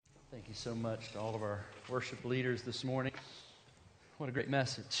Thank you so much to all of our worship leaders this morning. What a great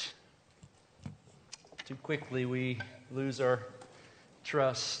message. Too quickly we lose our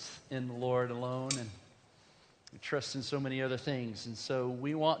trust in the Lord alone, and we trust in so many other things. And so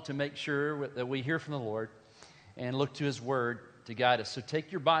we want to make sure that we hear from the Lord and look to His Word to guide us. So take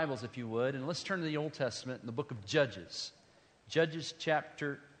your Bibles, if you would, and let's turn to the Old Testament in the book of Judges. Judges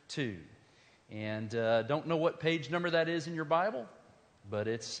chapter 2. And don't know what page number that is in your Bible, but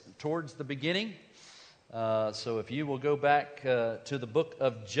it's towards the beginning. So if you will go back to the book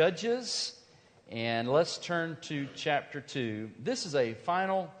of Judges, and let's turn to chapter 2. This is a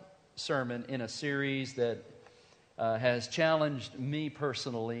final sermon in a series that has challenged me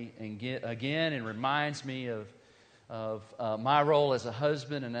personally and reminds me of my role as a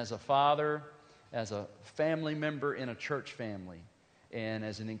husband and as a father, as a family member in a church family, and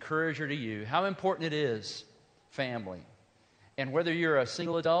as an encourager to you, how important it is, family. And whether you're a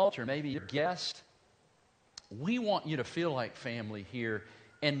single adult or maybe you're a guest, we want you to feel like family here.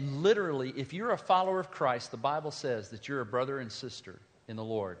 And literally, if you're a follower of Christ, the Bible says that you're a brother and sister in the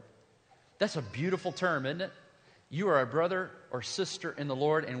Lord. That's a beautiful term, isn't it? You are a brother or sister in the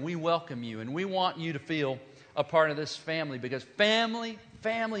Lord, and we welcome you. And we want you to feel a part of this family, because family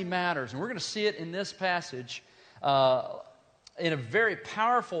matters. And we're going to see it in this passage in a very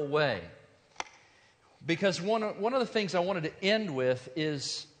powerful way. Because one of the things I wanted to end with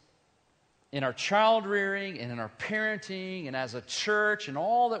is, in our child rearing and in our parenting and as a church and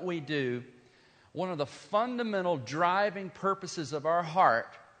all that we do, one of the fundamental driving purposes of our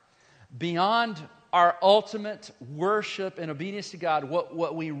heart, beyond our ultimate worship and obedience to God,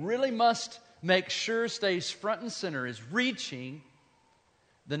 what we really must make sure stays front and center is reaching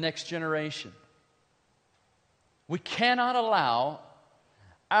the next generation. We cannot allow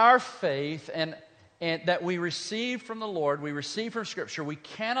our faith and that we receive from the Lord, we receive from Scripture, we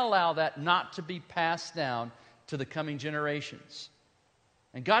can't allow that not to be passed down to the coming generations.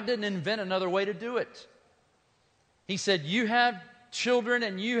 And God didn't invent another way to do it. He said, you have children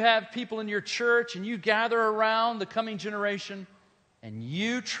and you have people in your church and you gather around the coming generation and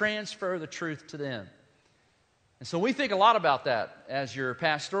you transfer the truth to them. And so we think a lot about that as your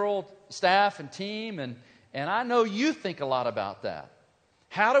pastoral staff and team, and I know you think a lot about that.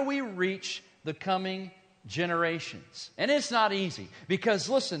 How do we reach the coming generations? And it's not easy, because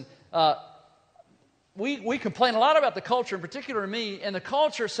listen, we complain a lot about the culture, in particular me, and the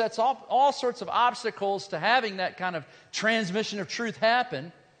culture sets off all sorts of obstacles to having that kind of transmission of truth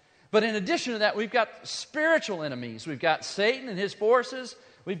happen. But in addition to that, we've got spiritual enemies. We've got Satan and his forces.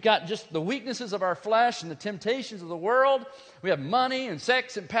 We've got just the weaknesses of our flesh and the temptations of the world. We have money and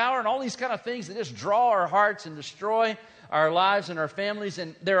sex and power and all these kind of things that just draw our hearts and destroy our lives and our families.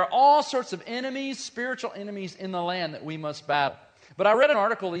 And there are all sorts of enemies, spiritual enemies in the land that we must battle. But I read an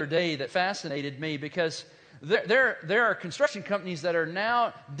article the other day that fascinated me, because there are construction companies that are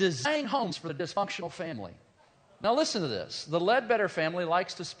now designing homes for the dysfunctional family. Now listen to this. The Ledbetter family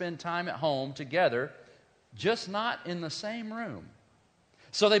likes to spend time at home together, just not in the same room.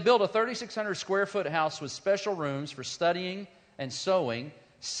 So they built a 3,600 square foot house with special rooms for studying and sewing,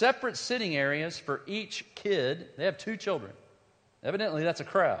 separate sitting areas for each kid. They have 2 children. Evidently, that's a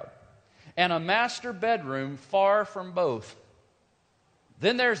crowd. And a master bedroom far from both.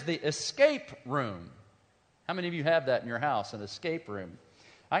 Then there's the escape room. How many of you have that in your house, an escape room?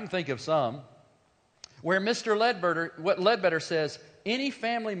 I can think of some. Where Mr. Ledbetter says, any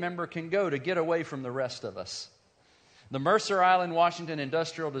family member can go to get away from the rest of us. The Mercer Island, Washington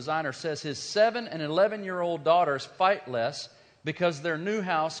industrial designer says his 7 and 11-year-old daughters fight less because their new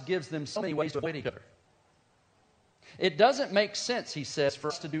house gives them so many ways to avoid each other. It doesn't make sense, he says, for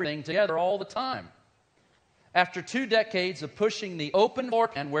us to do everything together all the time. After 2 decades of pushing the open floor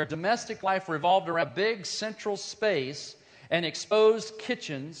plan, where domestic life revolved around a big central space and exposed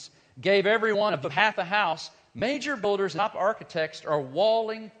kitchens gave everyone of half a house, major builders and top architects are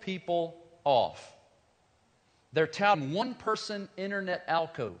walling people off. They're touting one-person internet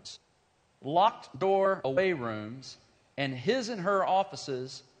alcoves, locked door away rooms, and his and her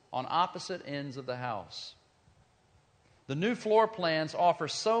offices on opposite ends of the house. The new floor plans offer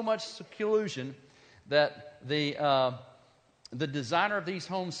so much seclusion that the designer of these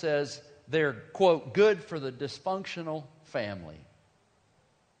homes says they're, quote, good for the dysfunctional family.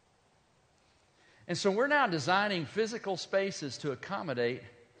 And so we're now designing physical spaces to accommodate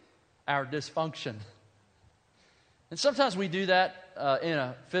our dysfunction. And sometimes we do that in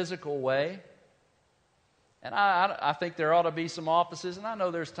a physical way. And I think there ought to be some offices, and I know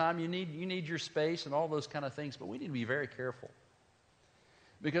there's time you need your space and all those kind of things, but we need to be very careful.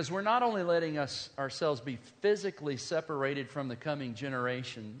 Because we're not only letting ourselves be physically separated from the coming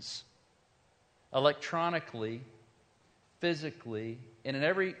generations, electronically, physically, and in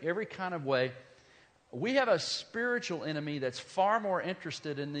every kind of way, we have a spiritual enemy that's far more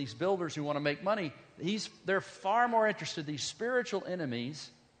interested in these builders who want to make money. They're far more interested, these spiritual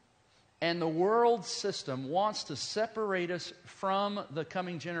enemies, and the world system wants to separate us from the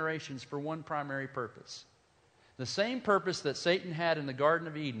coming generations for one primary purpose. The same purpose that Satan had in the Garden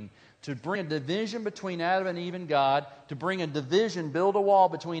of Eden, to bring a division between Adam and Eve and God, to bring a division, build a wall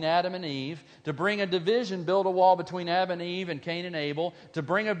between Adam and Eve, to bring a division, build a wall between Adam and Eve and Cain and Abel, to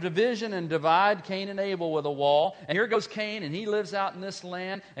bring a division and divide Cain and Abel with a wall. And here goes Cain, and he lives out in this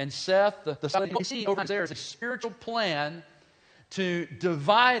land, and Seth, the son you see over there, is a spiritual plan to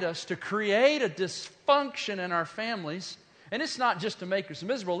divide us, to create a dysfunction in our families. And it's not just to make us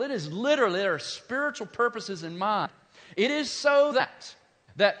miserable. It is literally, there are spiritual purposes in mind. It is so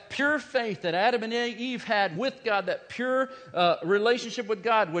that pure faith that Adam and Eve had with God, that pure relationship with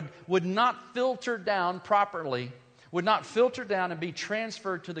God would not filter down properly, would not filter down and be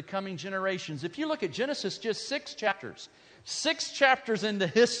transferred to the coming generations. If you look at Genesis, just 6 chapters into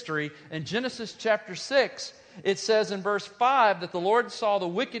history, in Genesis chapter 6, it says in verse 5 that the Lord saw the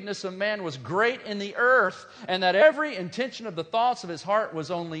wickedness of man was great in the earth, and that every intention of the thoughts of his heart was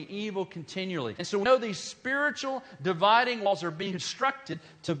only evil continually. And so we know these spiritual dividing walls are being constructed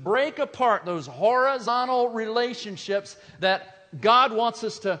to break apart those horizontal relationships that God wants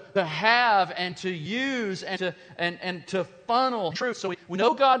us to have and to use and to funnel truth. So we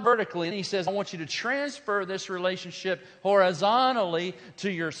know God vertically, and He says, I want you to transfer this relationship horizontally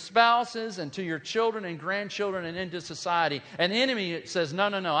to your spouses and to your children and grandchildren and into society. And the enemy says, no,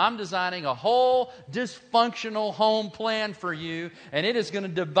 I'm designing a whole dysfunctional home plan for you, and it is going to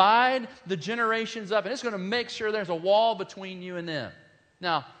divide the generations up, and it's going to make sure there's a wall between you and them.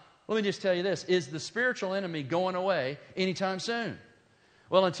 Now, let me just tell you this. Is the spiritual enemy going away anytime soon?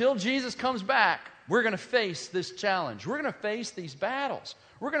 Well, until Jesus comes back, we're going to face this challenge. We're going to face these battles.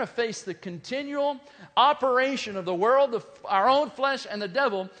 We're going to face the continual operation of the world, our own flesh, and the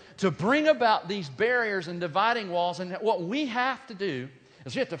devil to bring about these barriers and dividing walls. And what we have to do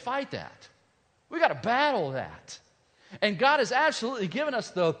is we have to fight that. We've got to battle that. And God has absolutely given us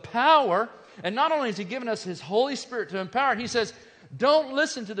the power. And not only has He given us His Holy Spirit to empower it, He says, don't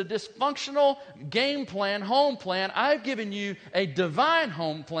listen to the dysfunctional game plan, home plan. I've given you a divine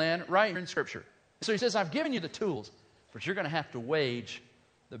home plan right here in Scripture. So He says, I've given you the tools, but you're going to have to wage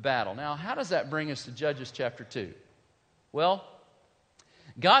the battle. Now, how does that bring us to Judges chapter 2? Well,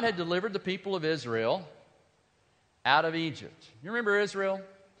 God had delivered the people of Israel out of Egypt. You remember Israel?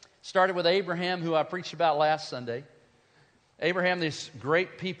 Started with Abraham, who I preached about last Sunday. Abraham, this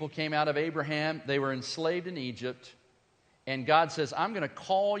great people came out of Abraham. They were enslaved in Egypt. And God says, I'm going to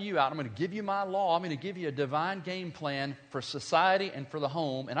call you out. I'm going to give you my law. I'm going to give you a divine game plan for society and for the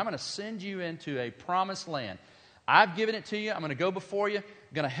home. And I'm going to send you into a promised land. I've given it to you. I'm going to go before you.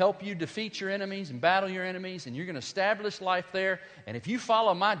 I'm going to help you defeat your enemies and battle your enemies. And you're going to establish life there. And if you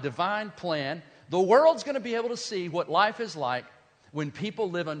follow my divine plan, the world's going to be able to see what life is like when people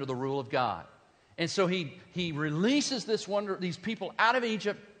live under the rule of God. And so he releases these people out of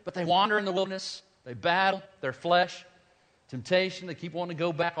Egypt, but they wander in the wilderness. They battle their flesh. Temptation, they keep wanting to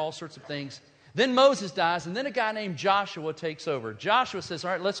go back, all sorts of things. Then Moses dies, and then a guy named Joshua takes over. Joshua says,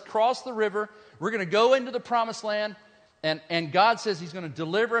 all right, let's cross the river. We're going to go into the promised land. And God says He's going to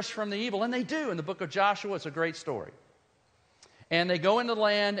deliver us from the evil. And they do in the book of Joshua. It's a great story. And they go into the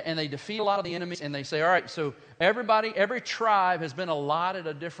land, and they defeat a lot of the enemies. And they say, all right, so every tribe has been allotted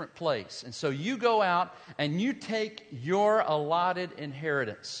a different place. And so you go out, and you take your allotted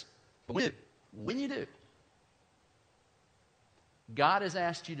inheritance. But when you do, God has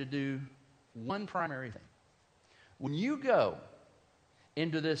asked you to do one primary thing. When you go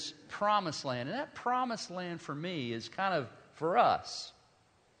into this promised land, and that promised land for me is kind of, for us,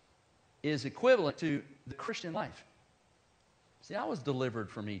 is equivalent to the Christian life. See, I was delivered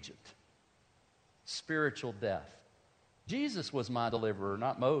from Egypt. Spiritual death. Jesus was my deliverer,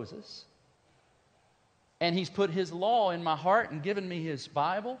 not Moses. And He's put His law in my heart and given me His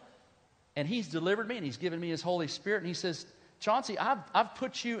Bible. And He's delivered me, and He's given me His Holy Spirit. And He says, Chauncey, I've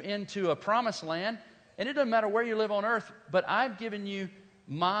put you into a promised land, and it doesn't matter where you live on earth, but I've given you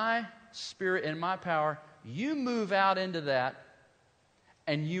my Spirit and my power. You move out into that,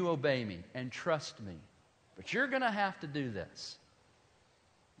 and you obey me and trust me. But you're going to have to do this.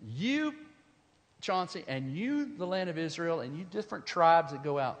 You, Chauncey, and you, the land of Israel, and you different tribes that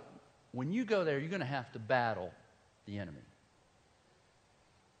go out, when you go there, you're going to have to battle the enemy.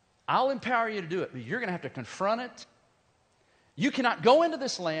 I'll empower you to do it, but you're going to have to confront it. You cannot go into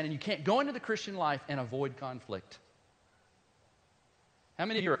this land and you can't go into the Christian life and avoid conflict. How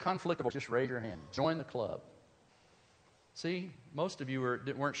many of you are conflictable? Just raise your hand. Join the club. See, most of you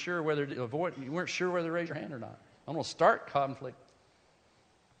weren't sure whether to avoid. You weren't sure whether to raise your hand or not. I'm going to start conflict.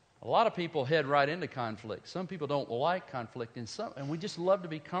 A lot of people head right into conflict. Some people don't like conflict, and we just love to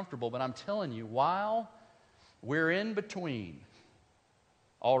be comfortable. But I'm telling you, while we're in between,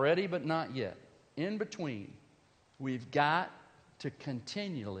 already but not yet, in between, we've got to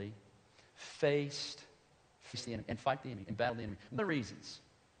continually face the enemy and fight the enemy and battle the enemy. One of the reasons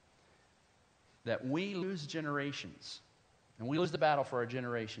that we lose generations and we lose the battle for our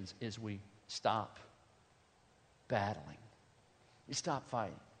generations is we stop battling. We stop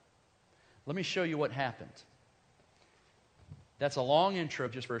fighting. Let me show you what happened. That's a long intro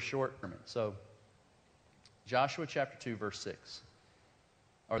just for a short sermon. So, Joshua chapter 2, verse 6.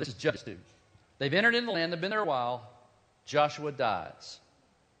 Or this is Judges 2. They've entered into the land. They've been there a while. Joshua dies.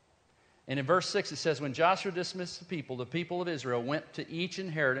 And in verse 6 it says, when Joshua dismissed the people of Israel went to each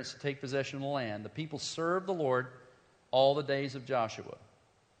inheritance to take possession of the land. The people served the Lord all the days of Joshua.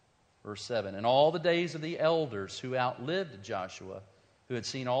 Verse 7, and all the days of the elders who outlived Joshua, who had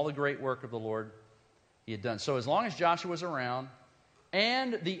seen all the great work of the Lord he had done. So as long as Joshua was around,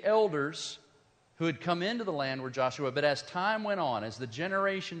 and the elders who had come into the land were Joshua, but as time went on, as the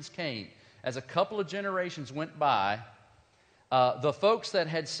generations came, as a couple of generations went by, the folks that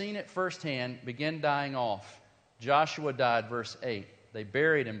had seen it firsthand began dying off. Joshua died, verse 8. They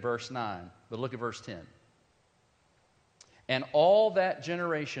buried him, verse 9. But look at verse 10. And all that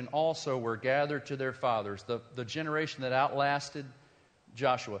generation also were gathered to their fathers, the generation that outlasted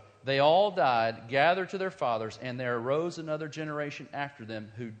Joshua. They all died, gathered to their fathers, and there arose another generation after them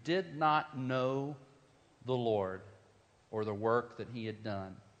who did not know the Lord or the work that he had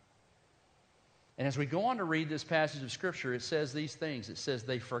done. And as we go on to read this passage of Scripture, it says these things. It says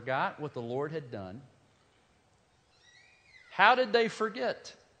they forgot what the Lord had done. How did they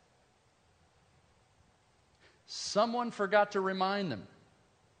forget? Someone forgot to remind them.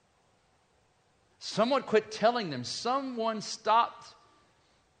 Someone quit telling them. Someone stopped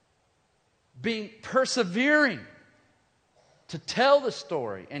persevering to tell the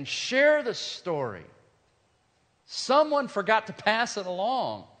story and share the story. Someone forgot to pass it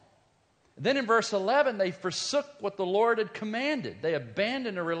along. Then in verse 11, they forsook what the Lord had commanded. They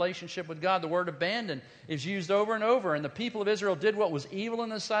abandoned a relationship with God. The word abandon is used over and over. And the people of Israel did what was evil in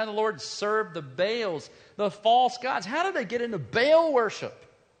the sight of the Lord, served the Baals, the false gods. How did they get into Baal worship?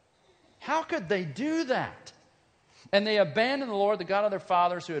 How could they do that? And they abandoned the Lord, the God of their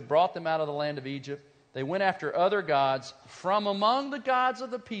fathers, who had brought them out of the land of Egypt. They went after other gods from among the gods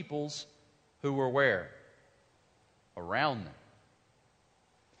of the peoples who were where? Around them.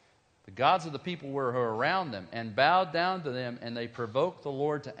 The gods of the people were around them and bowed down to them, and they provoked the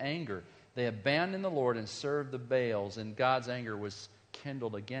Lord to anger. They abandoned the Lord and served the Baals, and God's anger was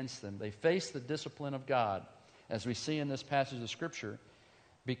kindled against them. They faced the discipline of God, as we see in this passage of Scripture,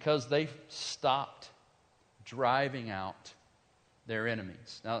 because they stopped driving out their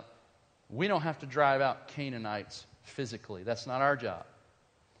enemies. Now, we don't have to drive out Canaanites physically. That's not our job.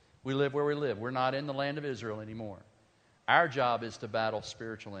 We live where we live. We're not in the land of Israel anymore. Our job is to battle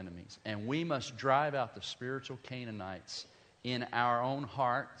spiritual enemies. And we must drive out the spiritual Canaanites in our own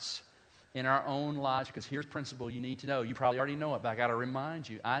hearts, in our own lives. Because here's a principle you need to know. You probably already know it, but I got to remind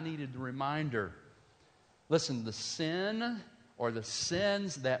you. I needed the reminder. Listen, the sin or the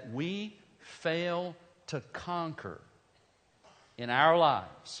sins that we fail to conquer in our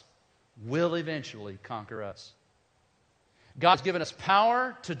lives will eventually conquer us. God's given us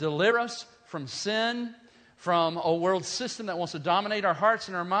power to deliver us from sin, from a world system that wants to dominate our hearts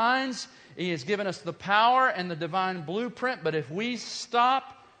and our minds. He has given us the power and the divine blueprint, but if we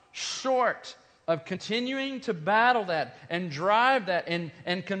stop short of continuing to battle that and drive that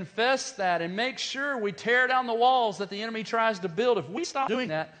and confess that and make sure we tear down the walls that the enemy tries to build, if we stop doing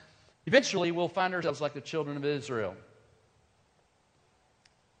that, eventually we'll find ourselves like the children of Israel,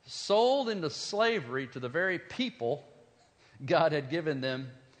 sold into slavery to the very people God had given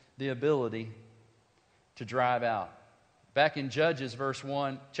them the ability to drive out. Back in Judges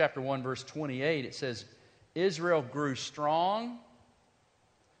chapter 1, verse 28, it says, Israel grew strong,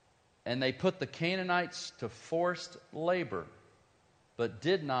 and they put the Canaanites to forced labor, but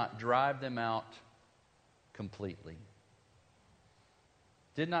did not drive them out completely.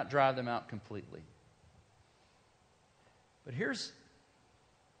 Did not drive them out completely. But here's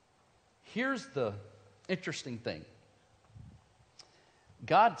the interesting thing.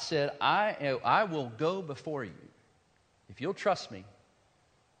 God said, I will go before you. If you'll trust me,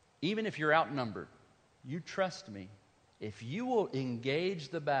 even if you're outnumbered, you trust me, if you will engage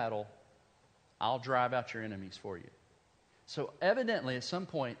the battle, I'll drive out your enemies for you. So evidently, at some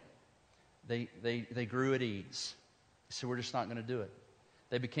point, they grew at ease. So we're just not going to do it.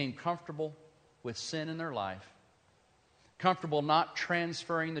 They became comfortable with sin in their life, comfortable not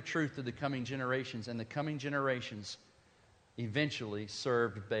transferring the truth to the coming generations, and the coming generations eventually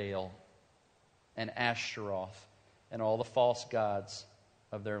served Baal and Ashtaroth and all the false gods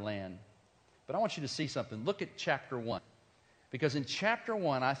of their land. But I want you to see something. Look at chapter 1. Because in chapter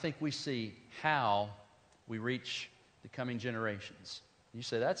 1, I think we see how we reach the coming generations. You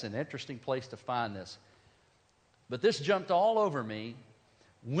say, that's an interesting place to find this. But this jumped all over me.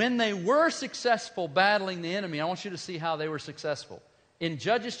 When they were successful battling the enemy, I want you to see how they were successful. In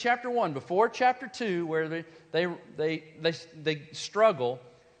Judges chapter 1, before chapter 2, where they struggle,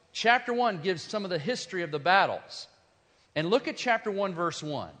 chapter 1 gives some of the history of the battles. And look at chapter 1, verse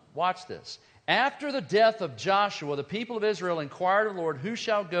 1. Watch this. After the death of Joshua, the people of Israel inquired of the Lord, who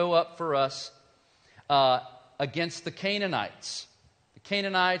shall go up for us against the Canaanites? The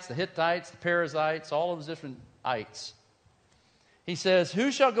Canaanites, the Hittites, the Perizzites, all of those different ites. He says,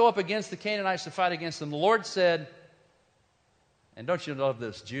 who shall go up against the Canaanites to fight against them? The Lord said, and don't you love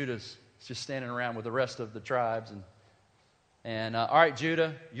this? Judah's just standing around with the rest of the tribes. And all right,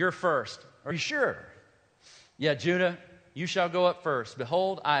 Judah, you're first. Are you sure? Yeah, Judah, you shall go up first.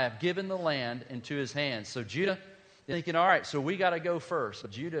 Behold, I have given the land into his hands. So Judah is thinking, all right, so we got to go first.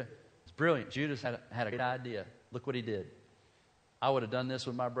 But Judah is brilliant. Judah's had a great idea. Look what he did. I would have done this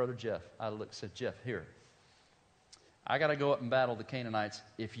with my brother Jeff. I would have said, Jeff, here. I got to go up and battle the Canaanites.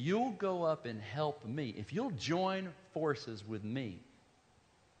 If you'll go up and help me, if you'll join forces with me,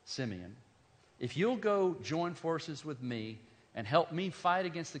 Simeon, if you'll go join forces with me and help me fight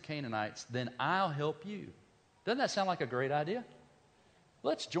against the Canaanites, then I'll help you. Doesn't that sound like a great idea?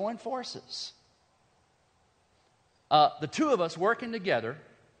 Let's join forces. The two of us working together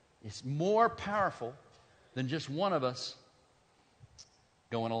is more powerful than just one of us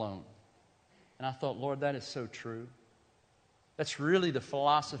going alone. And I thought, Lord, that is so true. That's really the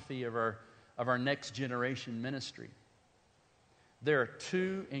philosophy of our next generation ministry. There are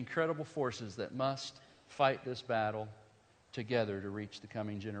two incredible forces that must fight this battle together to reach the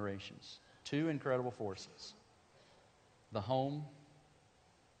coming generations. Two incredible forces. The home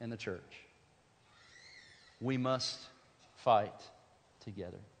and the church. We must fight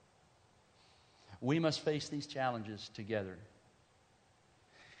together. We must face these challenges together.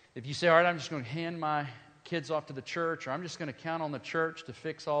 If you say, all right, I'm just going to hand my kids off to the church, or I'm just going to count on the church to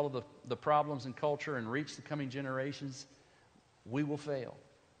fix all of the problems in culture and reach the coming generations, we will fail.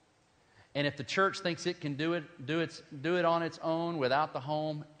 And if the church thinks it can do it on its own without the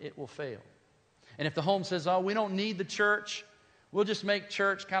home, it will fail. And if the home says, oh, we don't need the church, we'll just make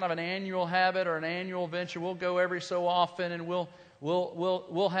church kind of an annual habit or an annual venture. We'll go every so often, and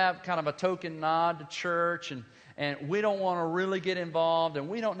we'll have kind of a token nod to church, and we don't want to really get involved, and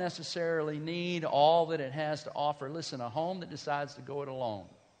we don't necessarily need all that it has to offer. Listen, a home that decides to go it alone,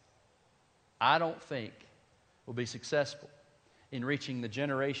 I don't think will be successful in reaching the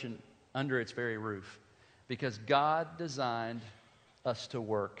generation under its very roof, because God designed us to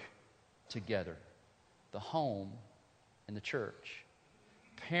work together, the home and the church.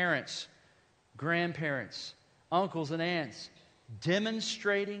 Parents, grandparents, uncles and aunts,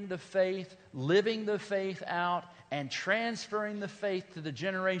 demonstrating the faith, living the faith out, and transferring the faith to the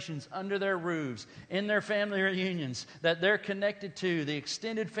generations under their roofs, in their family reunions that they're connected to, the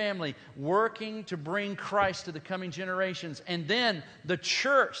extended family, working to bring Christ to the coming generations. And then the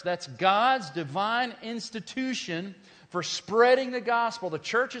church, that's God's divine institution for spreading the gospel. The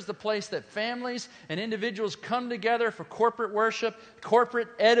church is the place that families and individuals come together for corporate worship, corporate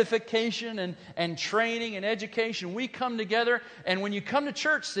edification, and training and education. We come together, and when you come to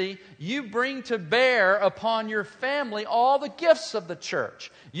church, see, you bring to bear upon your family all the gifts of the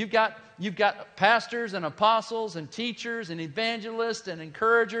church. You've got pastors and apostles and teachers and evangelists and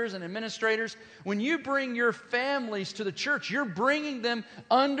encouragers and administrators. When you bring your families to the church, you're bringing them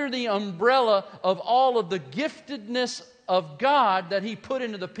under the umbrella of all of the giftedness of God that He put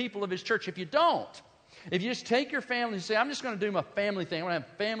into the people of His church. If you don't, if you just take your family and say, I'm just going to do my family thing, I'm going to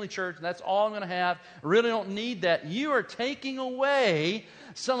have a family church, and that's all I'm going to have, I really don't need that, you are taking away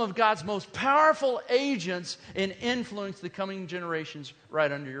some of God's most powerful agents in influence the coming generations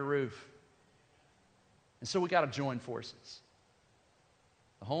right under your roof. And so we got to join forces.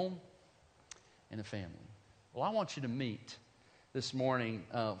 The home and the family. Well, I want you to meet this morning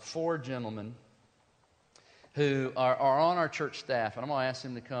 4 gentlemen who are on our church staff. And I'm going to ask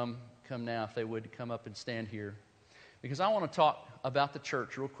them to come now, if they would, to come up and stand here. Because I want to talk about the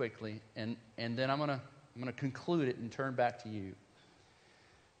church real quickly. And then I'm going to I'm going to conclude it and turn back to you.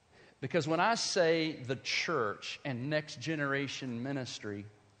 Because when I say the church and next generation ministry,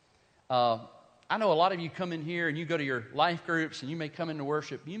 I know a lot of you come in here and you go to your life groups and you may come into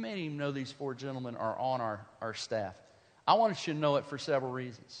worship. You may even know these four gentlemen are on our staff. I want you to know it for several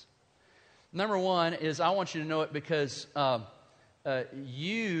reasons. Number one is I want you to know it because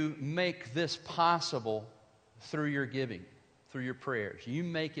you make this possible through your giving, through your prayers. You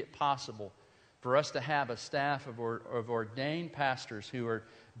make it possible for us to have a staff of ordained pastors who are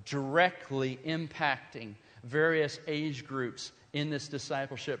directly impacting various age groups in this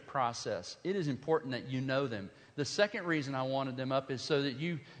discipleship process. It is important that you know them. The second reason I wanted them up is so that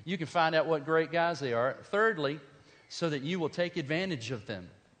you can find out what great guys they are. Thirdly, so that you will take advantage of them.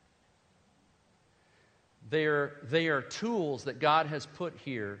 They are tools that God has put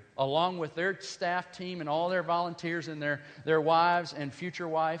here, along with their staff team and all their volunteers and their wives and future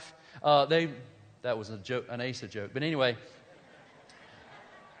wife. That was a joke, an Asa joke. But anyway,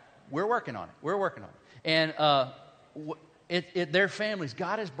 we're working on it. And their families,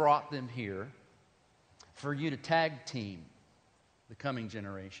 God has brought them here for you to tag team the coming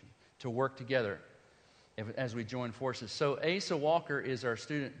generation, to work together as we join forces. So Asa Walker is our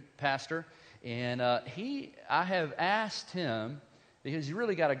student pastor, and I have asked him, because he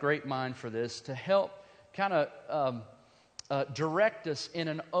really got a great mind for this, to help kind of direct us in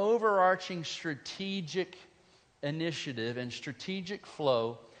an overarching strategic initiative and strategic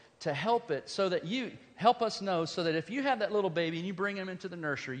flow to help it so that you help us know so that if you have that little baby and you bring him into the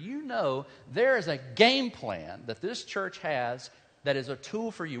nursery, you know there is a game plan that this church has that is a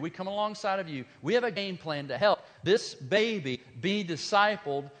tool for you. We come alongside of you. We have a game plan to help this baby be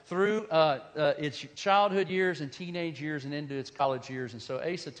discipled through its childhood years and teenage years and into its college years. And so,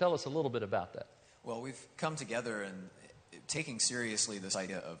 Asa, tell us a little bit about that. Well, we've come together and taking seriously this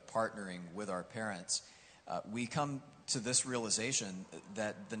idea of partnering with our parents. We come to this realization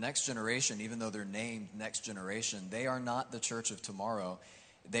that the next generation, even though they're named next generation, they are not the church of tomorrow.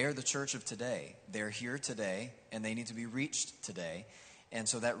 They are the church of today. They're here today, and they need to be reached today. And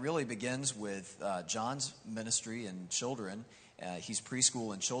so that really begins with John's ministry and children. He's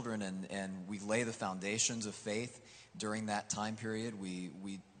preschool and children, and we lay the foundations of faith during that time period.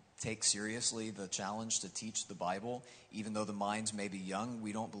 We take seriously the challenge to teach the Bible. Even though the minds may be young,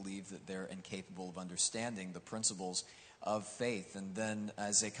 we don't believe that they're incapable of understanding the principles of faith. And then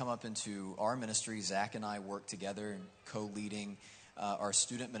as they come up into our ministry, Zach and I work together in co-leading our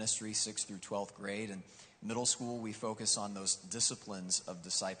student ministry, 6th through 12th grade. And middle school, we focus on those disciplines of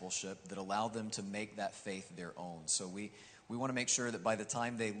discipleship that allow them to make that faith their own. So we want to make sure that by the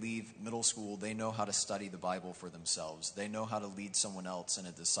time they leave middle school, they know how to study the Bible for themselves. They know how to lead someone else in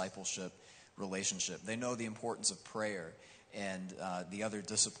a discipleship relationship. They know the importance of prayer and the other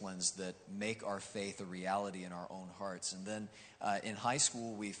disciplines that make our faith a reality in our own hearts. And then in high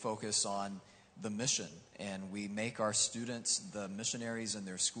school, we focus on the mission, and we make our students the missionaries in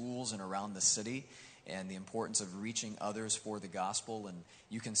their schools and around the city, and the importance of reaching others for the gospel. And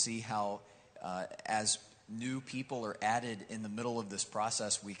you can see how as new people are added in the middle of this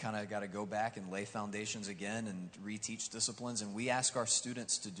process, we kind of got to go back and lay foundations again and reteach disciplines, and we ask our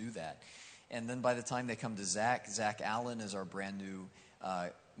students to do that. And then by the time they come to Zach Allen is our brand new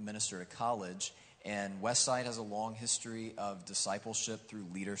minister at college, and Westside has a long history of discipleship through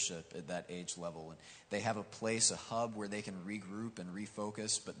leadership at that age level. And they have a place, a hub where they can regroup and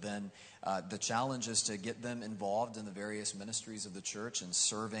refocus, but then the challenge is to get them involved in the various ministries of the church and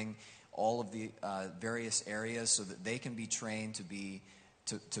serving all of the various areas so that they can be trained to be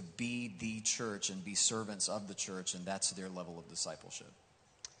the church and be servants of the church, and that's their level of discipleship.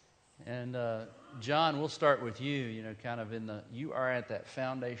 And John, we'll start with you. You know, kind of you are at that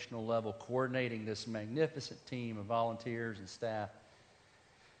foundational level, coordinating this magnificent team of volunteers and staff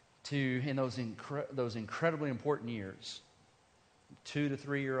in those incredibly important years, 2 to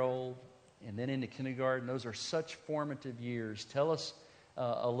 3 year old, and then into kindergarten. Those are such formative years. Tell us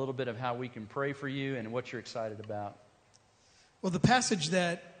a little bit of how we can pray for you and what you're excited about. Well, the passage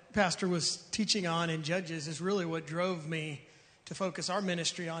that Pastor was teaching on in Judges is really what drove me to focus our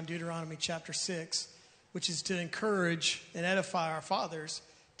ministry on Deuteronomy chapter 6, which is to encourage and edify our fathers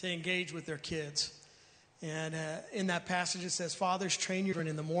to engage with their kids. And in that passage it says, fathers, train your children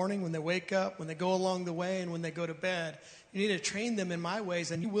in the morning, when they wake up, when they go along the way, and when they go to bed. You need to train them in my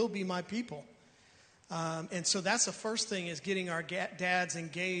ways, and you will be my people. And so that's the first thing, is getting our dads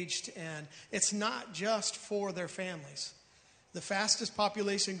engaged. And it's not just for their families. The fastest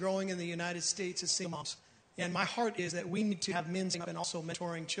population growing in the United States is single moms. And my heart is that we need to have men and also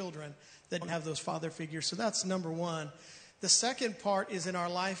mentoring children that don't have those father figures. So that's number one. The second part is in our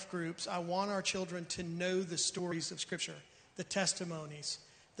life groups. I want our children to know the stories of Scripture, the testimonies,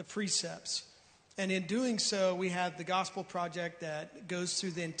 the precepts. And in doing so, we have the Gospel Project that goes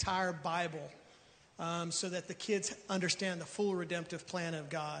through the entire Bible so that the kids understand the full redemptive plan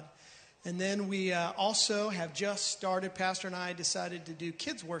of God. And then we also have just started, Pastor and I decided to do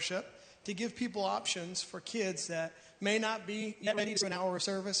kids worship to give people options for kids that may not be yet ready to do an hour of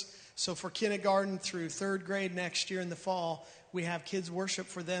service. So for kindergarten through third grade next year in the fall, we have kids worship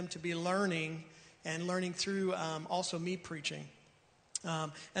for them to be learning through also me preaching.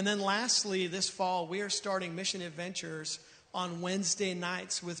 And then lastly, this fall, we are starting Mission Adventures on Wednesday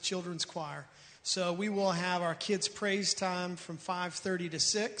nights with children's choir. So we will have our kids' praise time from 5:30 to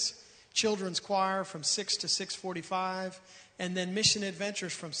 6, children's choir from 6 to 6:45, and then Mission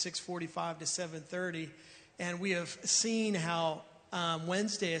Adventures from 6:45 to 7:30. And we have seen how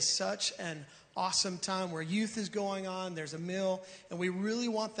Wednesday is such an awesome time where youth is going on, there's a meal, and we really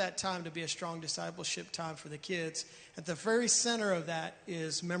want that time to be a strong discipleship time for the kids. At the very center of that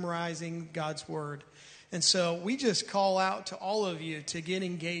is memorizing God's Word. And so we just call out to all of you to get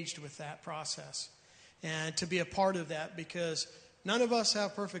engaged with that process and to be a part of that, because none of us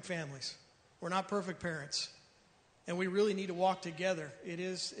have perfect families. We're not perfect parents. And we really need to walk together.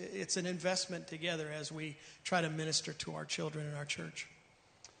 It's an investment together as we try to minister to our children in our church.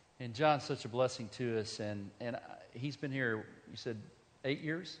 And John's such a blessing to us, and he's been here, you said 8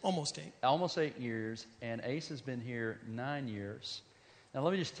 years? Almost 8. Almost 8 years, and Ace has been here 9 years. Now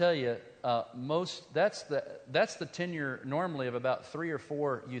let me just tell you, that's the tenure normally of about 3 or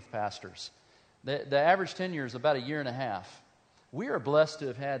 4 youth pastors. The average tenure is about 1.5 years. We are blessed to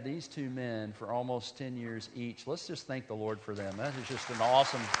have had these two men for almost 10 years each. Let's just thank the Lord for them. That is just an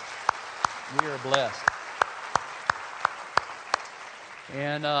awesome, we are blessed.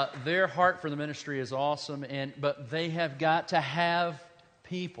 And their heart for the ministry is awesome, but they have got to have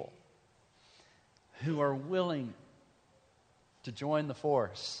people who are willing to join the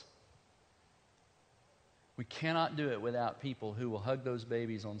force. We cannot do it without people who will hug those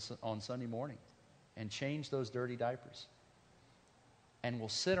babies on Sunday morning and change those dirty diapers. And will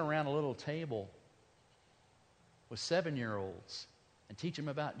sit around a little table with 7-year-olds and teach them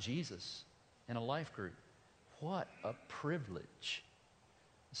about Jesus in a life group. What a privilege.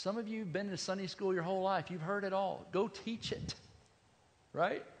 Some of you have been to Sunday school your whole life. You've heard it all. Go teach it,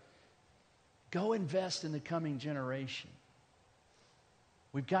 right? Go invest in the coming generation.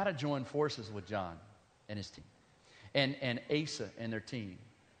 We've got to join forces with John and his team and Asa and their team.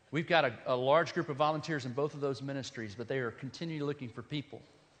 We've got a large group of volunteers in both of those ministries, but they are continually looking for people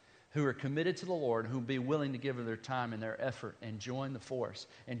who are committed to the Lord, who will be willing to give their time and their effort and join the force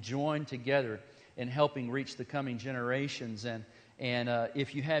and join together in helping reach the coming generations. And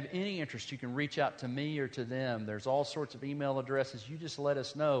if you have any interest, you can reach out to me or to them. There's all sorts of email addresses. You just let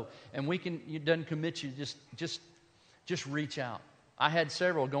us know, and we can. It doesn't commit you. Just reach out. I had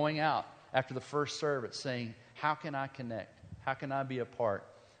several going out after the first service saying, "How can I connect? How can I be a part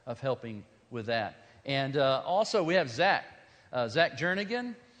of helping with that?" And also we have Zach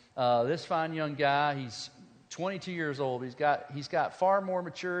Jernigan, this fine young guy. He's 22 years old. He's got far more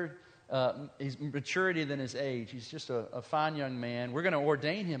maturity than his age. He's just a fine young man. We're going to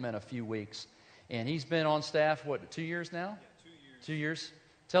ordain him in a few weeks, and he's been on staff 2 years now? Yeah, 2 years. 2 years.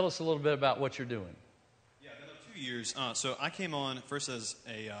 Tell us a little bit about what you're doing. Yeah, been up 2 years. So I came on first as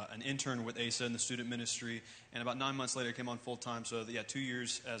an intern with ASA in the student ministry, and about 9 months later I came on full-time. So 2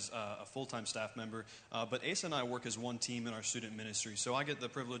 years as a full-time staff member. But ASA and I work as one team in our student ministry. So I get the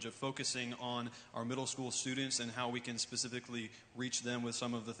privilege of focusing on our middle school students and how we can specifically reach them with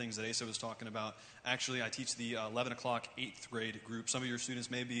some of the things that Asa was talking about. Actually, I teach the 11 o'clock 8th grade group. Some of your students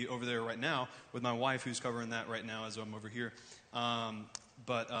may be over there right now with my wife, who's covering that right now as I'm over here.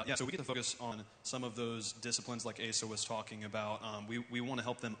 So we get to focus on some of those disciplines like Asa was talking about. We want to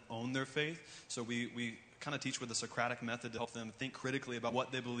help them own their faith. So we kind of teach with the Socratic method to help them think critically about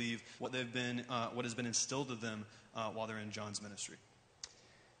what they believe, what has been instilled to them while they're in John's ministry.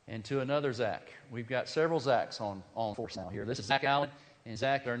 And to another Zach. We've got several Zachs on force now here. This is Zach Allen, and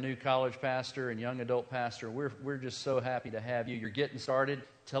Zach, our new college pastor and young adult pastor. We're just so happy to have you. You're getting started.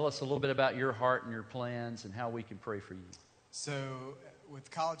 Tell us a little bit about your heart and your plans and how we can pray for you. So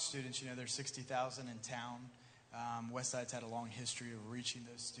with college students, there's 60,000 in town. Westside's had a long history of reaching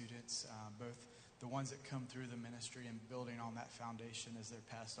those students, both the ones that come through the ministry and building on that foundation as they're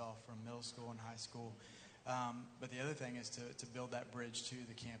passed off from middle school and high school. But the other thing is to build that bridge to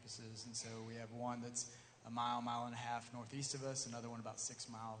the campuses. And so we have one that's a mile and a half northeast of us, another one about 6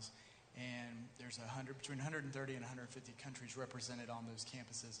 miles. And there's between 130 and 150 countries represented on those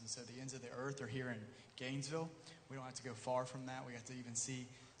campuses. And so the ends of the earth are here in Gainesville. We don't have to go far from that. We got to even see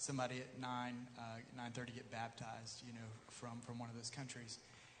somebody at 9:30 get baptized, from one of those countries.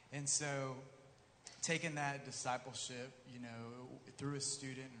 And so taking that discipleship, through a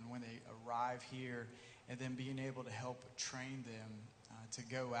student, and when they arrive here, and then being able to help train them to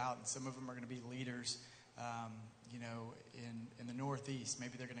go out. And some of them are going to be leaders, in the Northeast.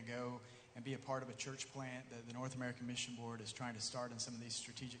 Maybe they're going to go and be a part of a church plant that the North American Mission Board is trying to start in some of these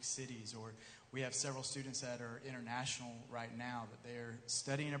strategic cities. Or we have several students that are international right now, that they're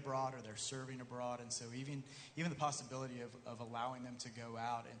studying abroad or they're serving abroad. And so even the possibility of allowing them to go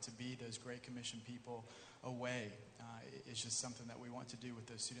out and to be those Great Commission people away is just something that we want to do with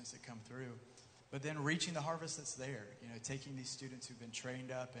those students that come through. But then reaching the harvest that's there, taking these students who've been trained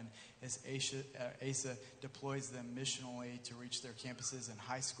up, and as ASA deploys them missionally to reach their campuses in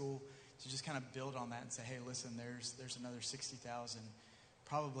high school, to just kind of build on that and say, hey, listen, there's another 60,000.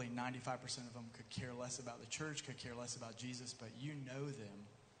 Probably 95% of them could care less about the church, could care less about Jesus, but you know them.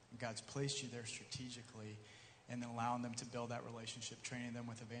 And God's placed you there strategically, and then allowing them to build that relationship, training them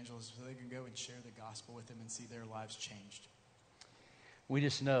with evangelism so they can go and share the gospel with them and see their lives changed. We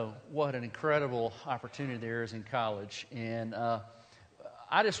just know what an incredible opportunity there is in college. And I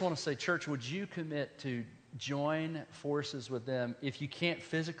just want to say, church, would you commit to join forces with them? If you can't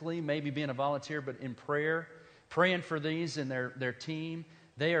physically, maybe being a volunteer, but in prayer, praying for these and their team.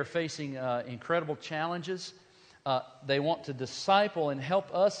 They are facing incredible challenges. They want to disciple and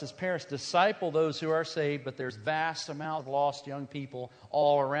help us as parents disciple those who are saved, but there's vast amount of lost young people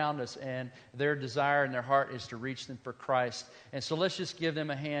all around us, and their desire and their heart is to reach them for Christ. And so let's just give them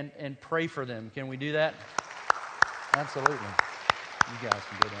a hand and pray for them. Can we do that? Absolutely. You guys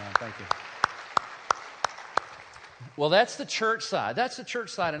can go down. Thank you. Well, that's the church side. That's the church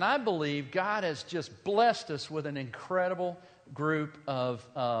side. And I believe God has just blessed us with an incredible group of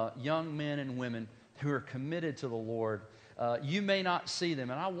young men and women who are committed to the Lord. You may not see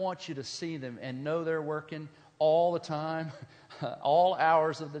them, and I want you to see them and know they're working all the time, all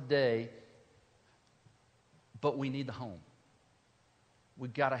hours of the day. But we need the home.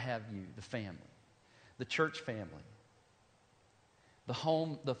 We've got to have you, the family, the church family. The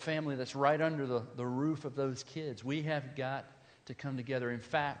home, the family that's right under the roof of those kids. We have got to come together. In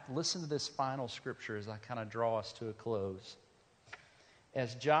fact, listen to this final scripture as I kind of draw us to a close.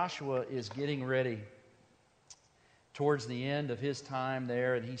 As Joshua is getting ready towards the end of his time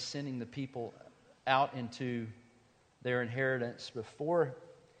there, and he's sending the people out into their inheritance before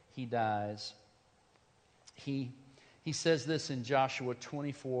he dies, he says this in Joshua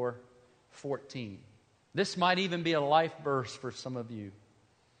 24:14. This might even be a life verse for some of you.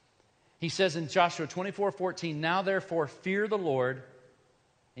 He says in Joshua 24:14, now therefore fear the Lord. And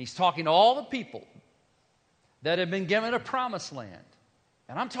he's talking to all the people that have been given a promised land.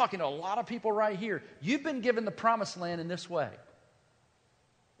 And I'm talking to a lot of people right here. You've been given the promised land in this way.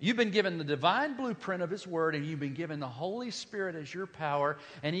 You've been given the divine blueprint of His Word, and you've been given the Holy Spirit as your power.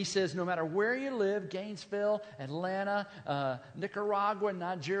 And He says, no matter where you live, Gainesville, Atlanta, Nicaragua,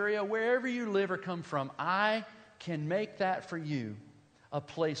 Nigeria, wherever you live or come from, I can make that for you a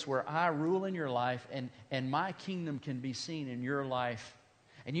place where I rule in your life, and my kingdom can be seen in your life.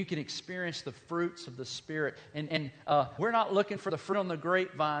 And you can experience the fruits of the Spirit. And we're not looking for the fruit on the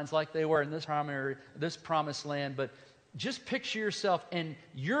grapevines like they were in this promised land, but just picture yourself, and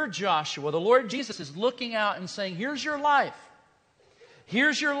you're Joshua. The Lord Jesus is looking out and saying, here's your life.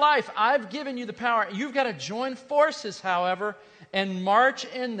 Here's your life. I've given you the power. You've got to join forces, however, and march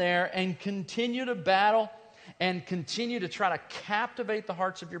in there and continue to battle and continue to try to captivate the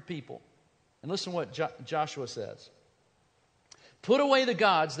hearts of your people. And listen to what Joshua says. Put away the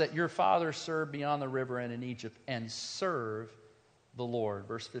gods that your fathers served beyond the river and in Egypt, and serve the Lord.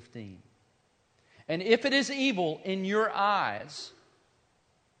 Verse 15. And if it is evil in your eyes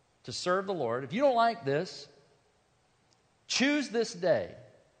to serve the Lord, if you don't like this, choose this day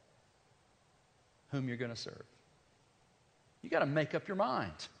whom you're going to serve. You got to make up your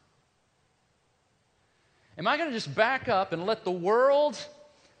mind. Am I going to just back up and let the world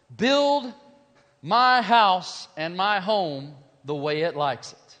build my house and my home the way it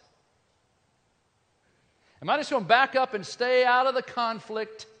likes it? Am I just going to back up and stay out of the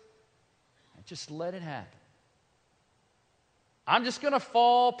conflict? Just let it happen. I'm just going to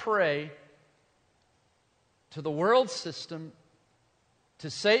fall prey to the world system, to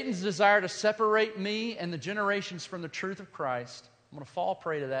Satan's desire to separate me and the generations from the truth of Christ. I'm going to fall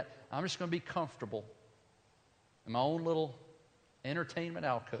prey to that. I'm just going to be comfortable in my own little entertainment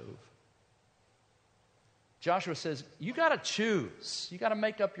alcove. Joshua says, you got to choose. You got to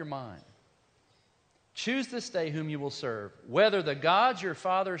make up your mind. Choose this day whom you will serve, whether the gods your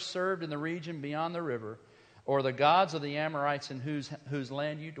fathers served in the region beyond the river, or the gods of the Amorites in whose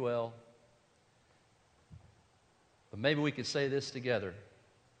land you dwell. But maybe we could say this together.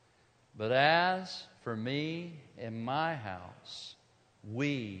 But as for me and my house,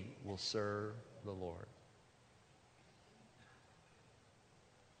 we will serve the Lord.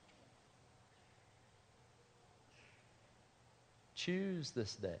 Choose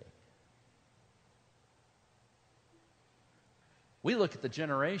this day. We look at the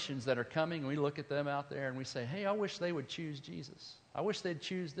generations that are coming, and we look at them out there, and we say, hey, I wish they would choose Jesus. I wish they'd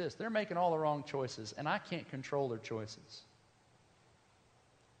choose this. They're making all the wrong choices, and I can't control their choices.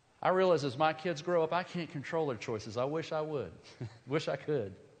 I realize as my kids grow up, I can't control their choices. I wish I would. Wish I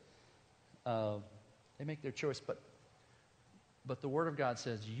could. They make their choice, but the Word of God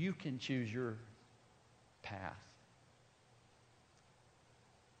says you can choose your path.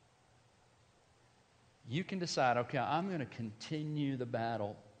 You can decide, okay, I'm going to continue the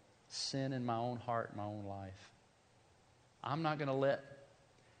battle, sin in my own heart, my own life. I'm not going to let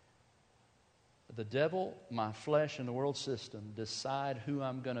the devil, my flesh, and the world system decide who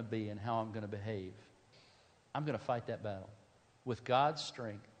I'm going to be and how I'm going to behave. I'm going to fight that battle with God's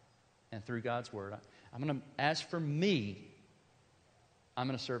strength and through God's word. I'm going to, as for me, I'm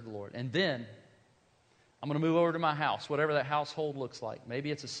going to serve the Lord. And then I'm going to move over to my house, whatever that household looks like.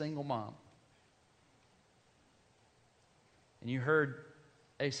 Maybe it's a single mom. And you heard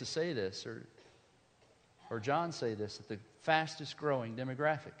Asa say this, or John say this, that the fastest growing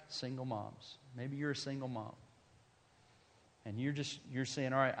demographic, single moms. Maybe you're a single mom. And you're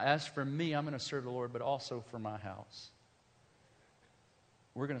saying, all right, as for me, I'm going to serve the Lord, but also for my house.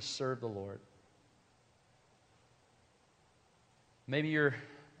 We're going to serve the Lord. Maybe you're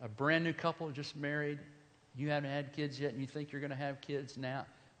a brand new couple, just married. You haven't had kids yet, and you think you're going to have kids now.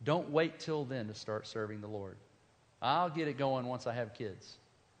 Don't wait till then to start serving the Lord. I'll get it going once I have kids.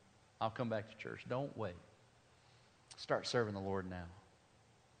 I'll come back to church. Don't wait. Start serving the Lord now.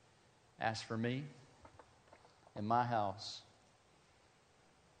 As for me and my house,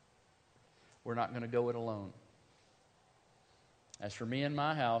 we're not going to go it alone. As for me and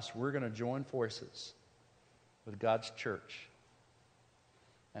my house, we're going to join forces with God's church.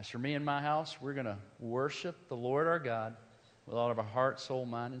 As for me and my house, we're going to worship the Lord our God with all of our heart, soul,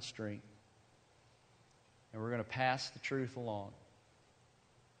 mind, and strength. And we're going to pass the truth along.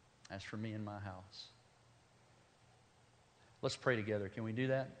 As for me and my house. Let's pray together. Can we do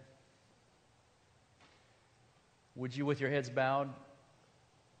that? Would you, with your heads bowed?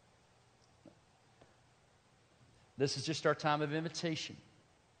 This is just our time of invitation.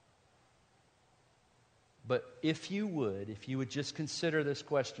 But if you would just consider this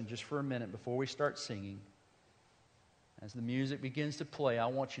question just for a minute before we start singing. As the music begins to play, I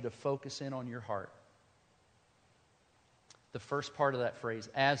want you to focus in on your heart. The first part of that phrase,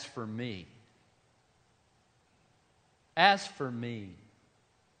 as for me. As for me.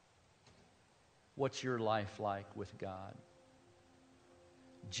 What's your life like with God?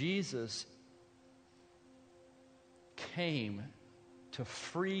 Jesus came to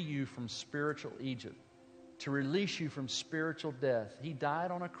free you from spiritual Egypt, to release you from spiritual death. He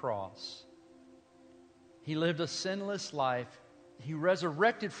died on a cross. He lived a sinless life. He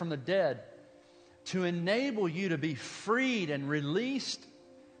resurrected from the dead to enable you to be freed and released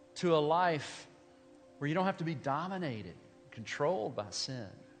to a life where you don't have to be dominated, controlled by sin,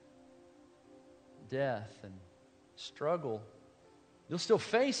 death, and struggle. You'll still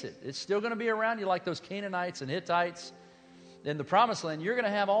face it. It's still going to be around you like those Canaanites and Hittites in the Promised Land. You're going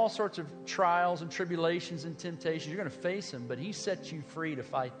to have all sorts of trials and tribulations and temptations. You're going to face them, but He set you free to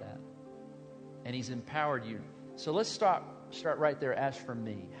fight that. And He's empowered you. So let's start right there. As for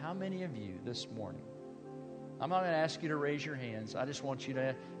me, how many of you this morning, I'm not going to ask you to raise your hands. I just want you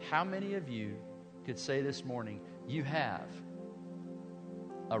to, how many of you could say this morning, you have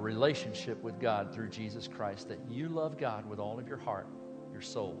a relationship with God through Jesus Christ, that you love God with all of your heart, your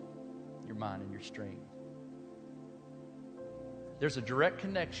soul, your mind, and your strength? There's a direct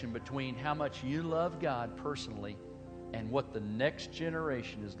connection between how much you love God personally and what the next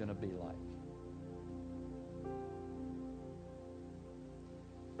generation is going to be like.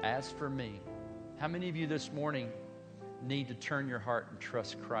 As for me, how many of you this morning need to turn your heart and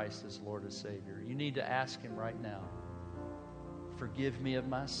trust Christ as Lord and Savior? You need to ask Him right now, forgive me of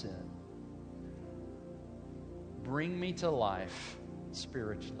my sin. Bring me to life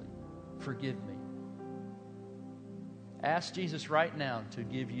spiritually. Forgive me. Ask Jesus right now to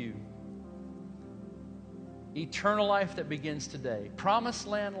give you eternal life that begins today, promised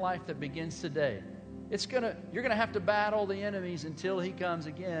land life that begins today, You're gonna have to battle the enemies until He comes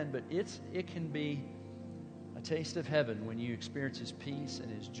again, but it can be a taste of heaven when you experience His peace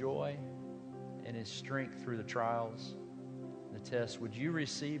and His joy and His strength through the trials and the tests. Would you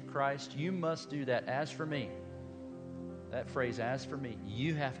receive Christ? You must do that. As for me, that phrase, as for me,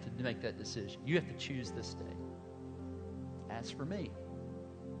 you have to make that decision. You have to choose this day. As for me.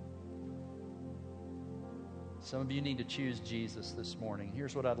 Some of you need to choose Jesus this morning.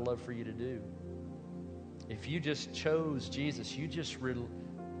 Here's what I'd love for you to do. If you just chose Jesus, you just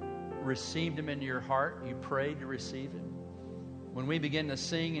received Him into your heart, you prayed to receive Him. When we begin to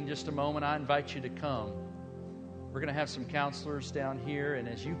sing in just a moment, I invite you to come. We're going to have some counselors down here, and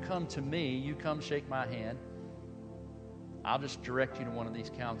as you come to me, you come shake my hand. I'll just direct you to one of these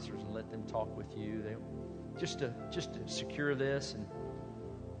counselors and let them talk with you. Just to secure this and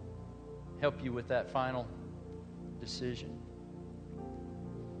help you with that final decision.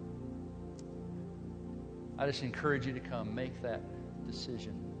 I just encourage you to come, make that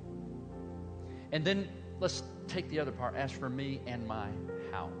decision. And then let's take the other part. As for me and my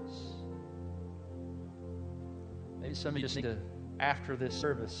house. Maybe some of you just need to, after this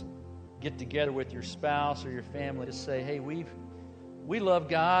service, get together with your spouse or your family to say, hey, we love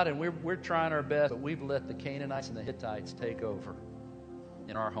God and we're trying our best, but we've let the Canaanites and the Hittites take over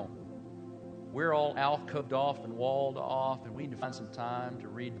in our home. We're all alcoved off and walled off, and we need to find some time to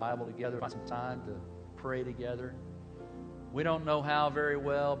read the Bible together, find some time to pray together. We don't know how very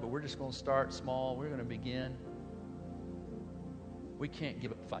well, but we're just going to start small. We're going to begin. We can't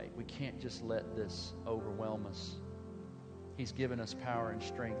give up fight. We can't just let this overwhelm us. He's given us power and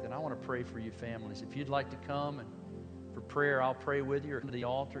strength, and I want to pray for you families. If you'd like to come and for prayer, I'll pray with you, or to the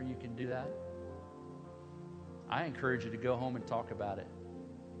altar, you can do that. I encourage you to go home and talk about it.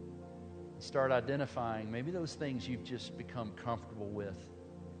 Start identifying maybe those things you've just become comfortable with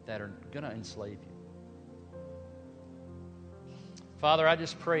that are going to enslave you. Father, I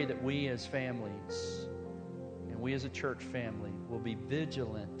just pray that we as families and we as a church family will be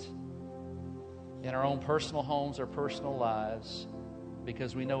vigilant in our own personal homes, our personal lives,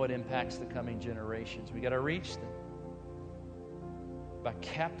 because we know it impacts the coming generations. We got to reach them by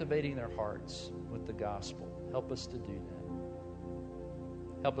captivating their hearts with the gospel. Help us to do that.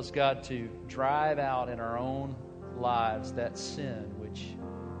 Help us, God, to drive out in our own lives that sin which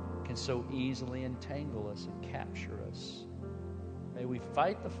can so easily entangle us and capture us. May we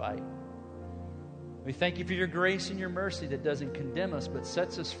fight the fight. We thank you for your grace and your mercy that doesn't condemn us but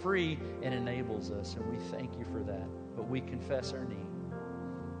sets us free and enables us. And we thank you for that. But we confess our need.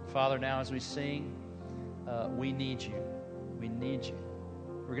 Father, now as we sing, we need you. We need you.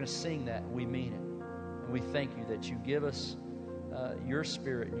 We're going to sing that. We mean it. And we thank you that you give us your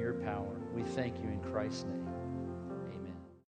spirit and your power. We thank you in Christ's name.